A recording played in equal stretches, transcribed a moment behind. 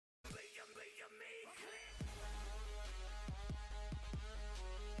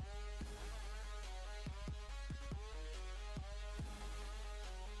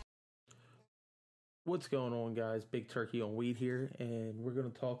What's going on, guys? Big Turkey on Weed here, and we're going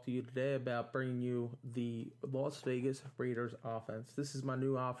to talk to you today about bringing you the Las Vegas Raiders offense. This is my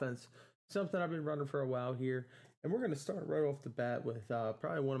new offense, something I've been running for a while here, and we're going to start right off the bat with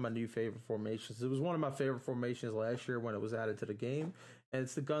probably one of my new favorite formations. It was one of my favorite formations last year when it was added to the game, and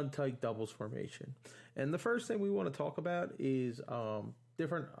it's the gun tight doubles formation. And the first thing we want to talk about is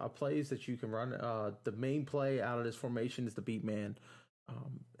different plays that you can run. The main play out of this formation is the beat man.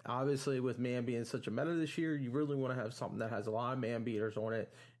 Obviously, with man being such a meta this year, you really want to have something that has a lot of man beaters on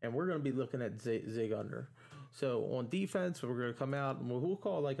it, and we're going to be looking at zig under. So on defense, we're going to come out and we'll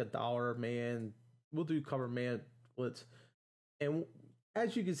call it like a dollar man. We'll do cover man blitz, and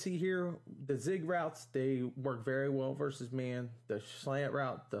as you can see here, the zig routes, they work very well versus man. The slant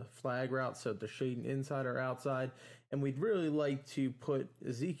route, the flag route, so they're shading inside or outside, and we'd really like to put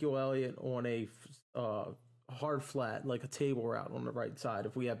Ezekiel Elliott on a hard flat, like a table route on the right side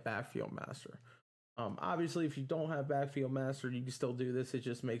if we have backfield master. Obviously, if you don't have backfield master, you can still do this. It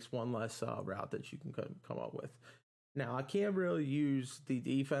just makes one less route that you can come up with. Now, I can't really use the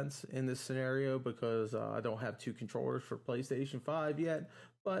defense in this scenario because I don't have two controllers for PlayStation 5 yet,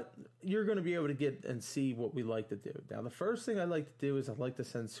 but you're going to be able to get and see what we like to do. Now, the first thing I like to do is I like to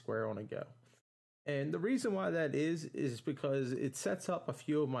send square on a go. And the reason why that is because it sets up a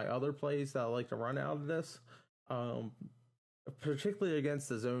few of my other plays that I like to run out of this, particularly against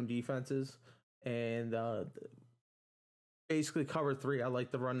the zone defenses. And basically cover three, I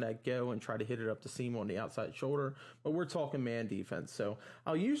like to run that go and try to hit it up the seam on the outside shoulder. But we're talking man defense. So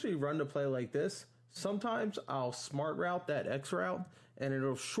I'll usually run the play like this. Sometimes I'll smart route that X route, and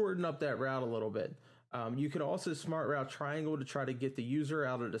it'll shorten up that route a little bit. You can also smart route triangle to try to get the user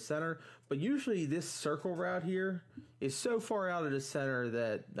out of the center, but usually this circle route here is so far out of the center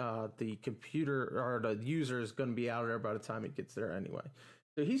that the computer or the user is going to be out of there by the time it gets there anyway.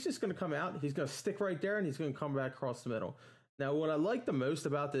 So he's just going to come out, he's going to stick right there, and he's going to come back across the middle. Now, what I like the most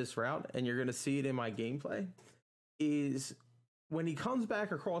about this route, and you're going to see it in my gameplay, is when he comes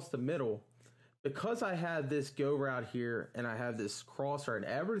back across the middle, because I have this go route here and I have this cross route and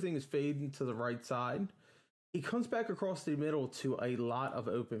everything is fading to the right side, he comes back across the middle to a lot of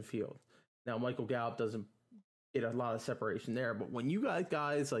open field. Now, Michael Gallup doesn't get a lot of separation there, but when you got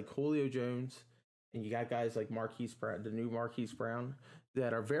guys like Julio Jones and you got guys like Marquise Brown, the new Marquise Brown,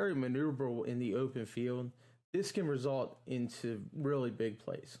 that are very maneuverable in the open field, this can result into really big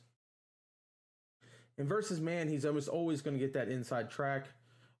plays. And versus man, he's almost always going to get that inside track.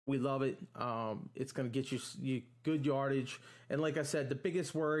 We love it. It's going to get you good yardage. And like I said, the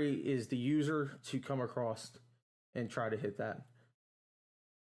biggest worry is the user to come across and try to hit that.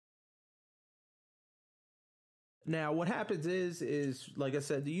 Now, what happens is like I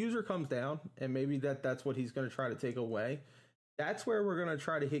said, the user comes down, and maybe that's what he's going to try to take away. That's where we're going to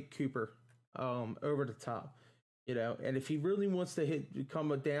try to hit Cooper over the top, and if he really wants to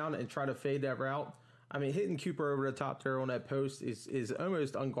come down and try to fade that route, I mean, hitting Cooper over the top there on that post is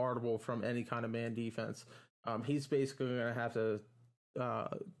almost unguardable from any kind of man defense. He's basically going to have to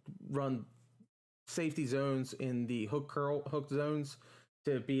run safety zones in the hook zones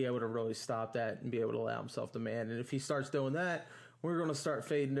to be able to really stop that and be able to allow himself to man. And if he starts doing that, we're going to start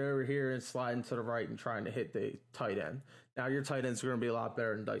fading over here and sliding to the right and trying to hit the tight end. Now, your tight ends are going to be a lot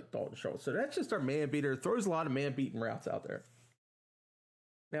better than Dalton Schultz. So that's just our man beater. It throws a lot of man beating routes out there.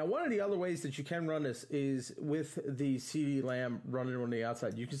 Now, one of the other ways that you can run this is with the CeeDee Lamb running on the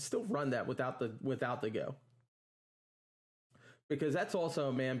outside. You can still run that without the go, because that's also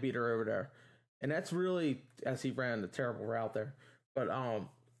a man beater over there, and that's really, as he ran, a terrible route there. But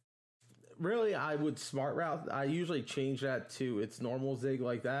really, I would smart route. I usually change that to its normal zig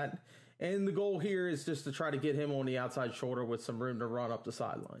like that, and the goal here is just to try to get him on the outside shoulder with some room to run up the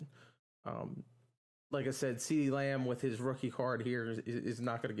sideline. Like I said, CeeDee Lamb with his rookie card here is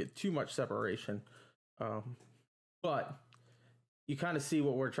not going to get too much separation. But you kind of see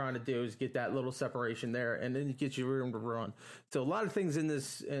what we're trying to do is get that little separation there, and then it gets you room to run. So a lot of things in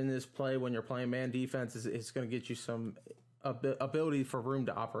this play when you're playing man defense is going to get you some ability for room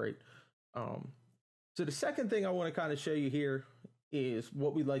to operate. So the second thing I want to kind of show you here is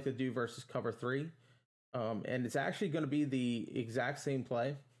what we like to do versus cover three. And it's actually going to be the exact same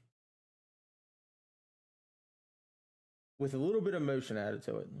play with a little bit of motion added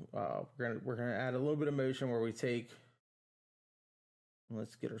to it. We're gonna add a little bit of motion where we take.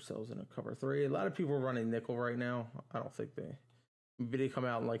 Let's get ourselves in a cover three. A lot of people are running nickel right now. I don't think they come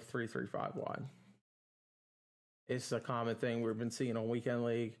out in like 3-3-5 wide. It's a common thing we've been seeing on weekend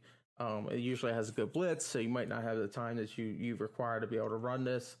league. It usually has a good blitz, so you might not have the time that you require to be able to run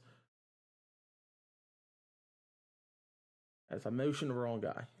this. As I motion the wrong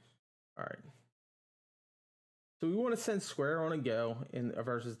guy. All right. So we want to send square on a go in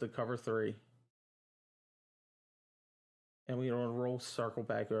versus the cover 3. And we want to roll circle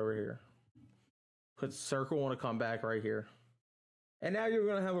back over here. Put circle on a comeback right here. And now you're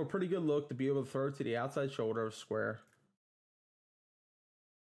going to have a pretty good look to be able to throw to the outside shoulder of square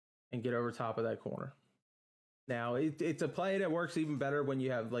and get over top of that corner. Now, it's a play that works even better when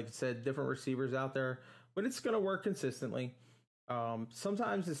you have, like I said, different receivers out there, but it's going to work consistently.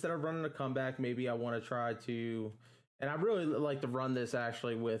 Sometimes instead of running a comeback, maybe I want to try to, and I really like to run this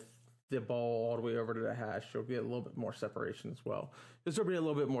actually with the ball all the way over to the hash. You'll get a little bit more separation as well. There's going to be a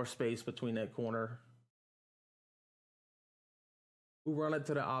little bit more space between that corner. We'll run it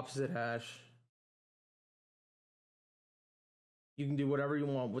to the opposite hash. You can do whatever you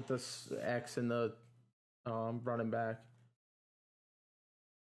want with this X and the running back.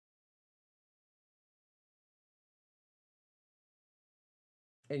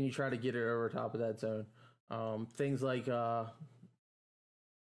 And you try to get it over top of that zone. Things like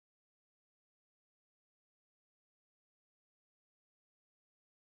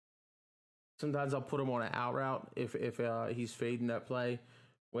sometimes I'll put him on an out route if he's fading that play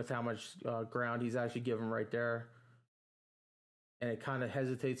with how much ground he's actually given right there. And it kind of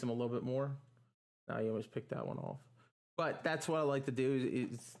hesitates him a little bit more. Now he almost picked that one off. But that's what I like to do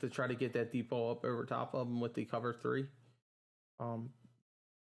is to try to get that deep ball up over top of him with the cover 3.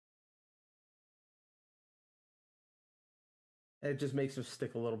 It just makes him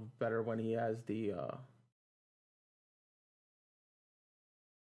stick a little bit better when he has the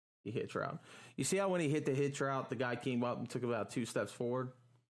hitch route. You see how when he hit the hitch route, the guy came up and took about 2 steps forward?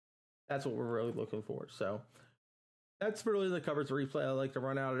 That's what we're really looking for. So that's really the cover 3 play I like to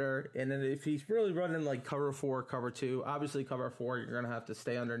run out of there. And then if he's really running like cover 4, cover 2, obviously cover 4, you're going to have to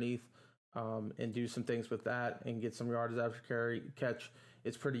stay underneath and do some things with that and get some yardage after catch.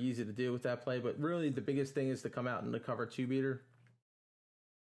 It's pretty easy to do with that play. But really the biggest thing is to come out in the cover 2 beater.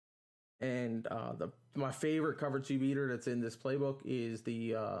 And my favorite cover 2 beater that's in this playbook is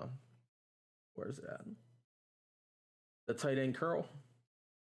the where's it at? The tight end curl.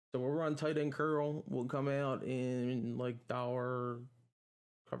 So we'll run tight end curl. We'll come out in like dollar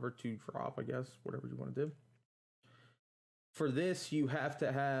cover 2 drop, I guess, whatever you want to do. For this, you have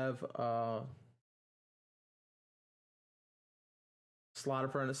to have slot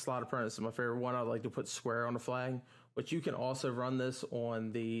apprentice. Slot apprentice is my favorite one. I like to put square on the flag. But you can also run this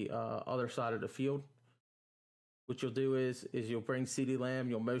on the other side of the field. What you'll do is you'll bring CeeDee Lamb,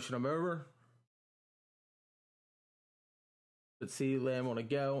 you'll motion him over. Put CeeDee Lamb on a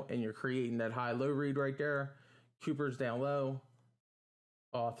go, and you're creating that high-low read right there. Cooper's down low.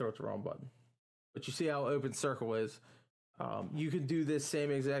 Oh, I throw it the wrong button. But you see how open circle is. You can do this same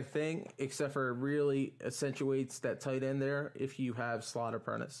exact thing, except for it really accentuates that tight end there if you have slot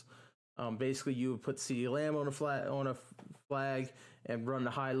apprentice. Basically, you would put CeeDee Lamb on a flag and run the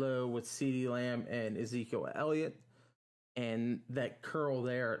high-low with CeeDee Lamb and Ezekiel Elliott. And that curl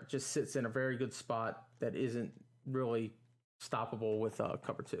there just sits in a very good spot that isn't really stoppable with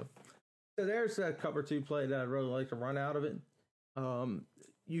cover 2. So there's that cover 2 play that I really like to run out of it.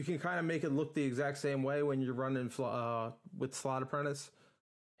 You can kind of make it look the exact same way when you're running with slot apprentice,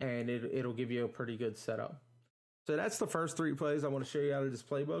 and it'll give you a pretty good setup. So that's the first 3 plays I want to show you out of this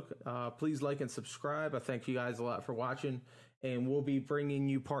playbook. Please like and subscribe. I thank you guys a lot for watching, and we'll be bringing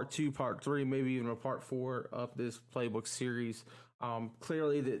you part 2, part 3, maybe even a part 4 of this playbook series.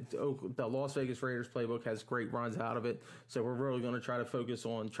 Clearly, the Las Vegas Raiders playbook has great runs out of it, so we're really going to try to focus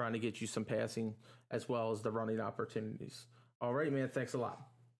on trying to get you some passing as well as the running opportunities. All right, man. Thanks a lot.